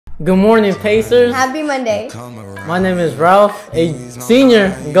Good morning, Pacers. Happy Monday. My name is Ralph, a senior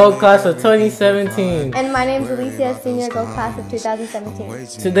GOAT class of 2017. And my name is Alicia, senior GOAT class of 2017.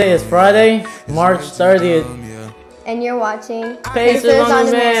 Today is Friday, March 30th. And you're watching Pacers on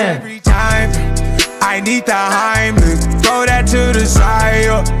the Man. Every time I need the Heimlich, throw that to the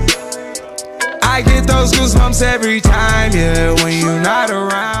side. I get those goosebumps every time, yeah, when you're not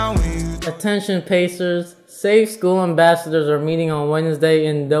around. Attention Pacers, Safe School ambassadors are meeting on Wednesday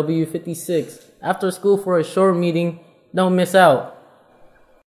in W56. After school for a short meeting, don't miss out.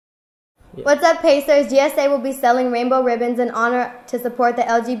 What's up, Pacers? GSA will be selling rainbow ribbons in honor to support the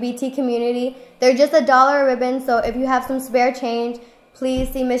LGBT community. They're just $1 a ribbon, so if you have some spare change,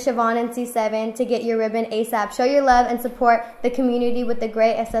 please see Miss Siobhan in C7 to get your ribbon ASAP. Show your love and support the community with the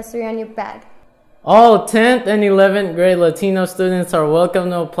great accessory on your bag. All 10th and 11th grade Latino students are welcome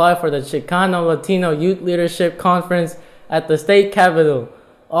to apply for the Chicano Latino Youth Leadership Conference at the state capitol.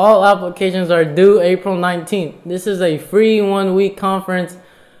 All applications are due April 19th. This is a free one-week conference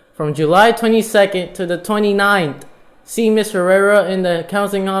from July 22nd to the 29th. See Ms. Herrera in the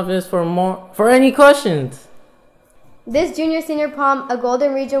counseling office for any questions. This junior-senior prom, a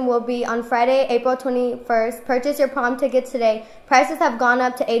Golden Region, will be on Friday, April 21st. Purchase your prom tickets today. Prices have gone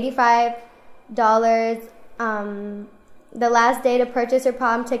up to $85. The last day to purchase your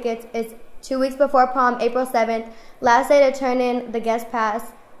prom tickets is 2 weeks before prom, April 7th. Last day to turn in the guest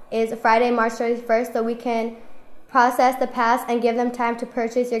pass is Friday, March 31st, so we can process the pass and give them time to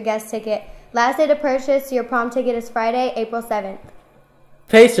purchase your guest ticket. Last day to purchase your prom ticket is Friday, April 7th.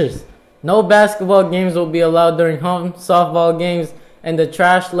 Pacers, no basketball games will be allowed during home softball games, and the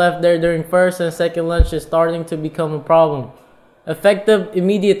trash left there during first and second lunch is starting to become a problem. Effective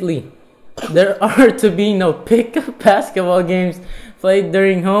immediately. There are to be no pickup basketball games played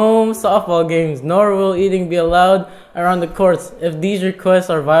during home softball games, nor will eating be allowed around the courts. If these requests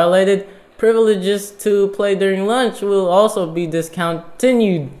are violated, privileges to play during lunch will also be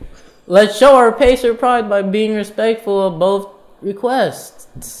discontinued. Let's show our Pacer pride by being respectful of both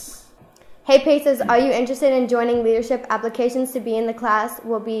requests. Hey Pacers, are you interested in joining leadership? Applications to be in the class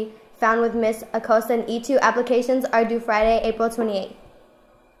will be found with Miss Acosta, and E2 applications are due Friday, April 28th.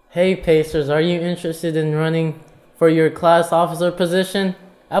 Hey Pacers, are you interested in running for your class officer position?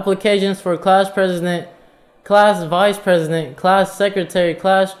 Applications for class president, class vice president, class secretary,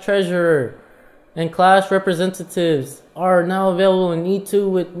 class treasurer, and class representatives are now available in E2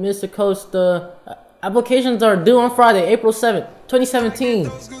 with Miss Acosta. Applications are due on Friday, April 7th,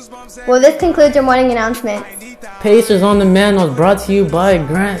 2017. Well, this concludes your morning announcement. Pacers on the Man was brought to you by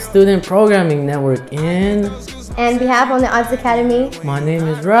Grant Student Programming Network and on behalf of the Arts Academy, my name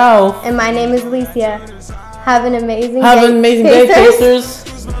is Ralph. And my name is Alicia. Have an amazing day, Pacers.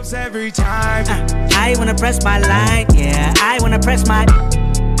 Every time I wanna press my line, yeah. I wanna press my.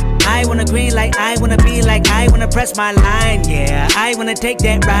 I wanna green like I wanna be like I wanna press my line, yeah. I wanna take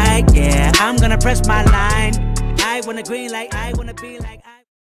that ride, yeah. I'm gonna press my line. I wanna green like I wanna be like.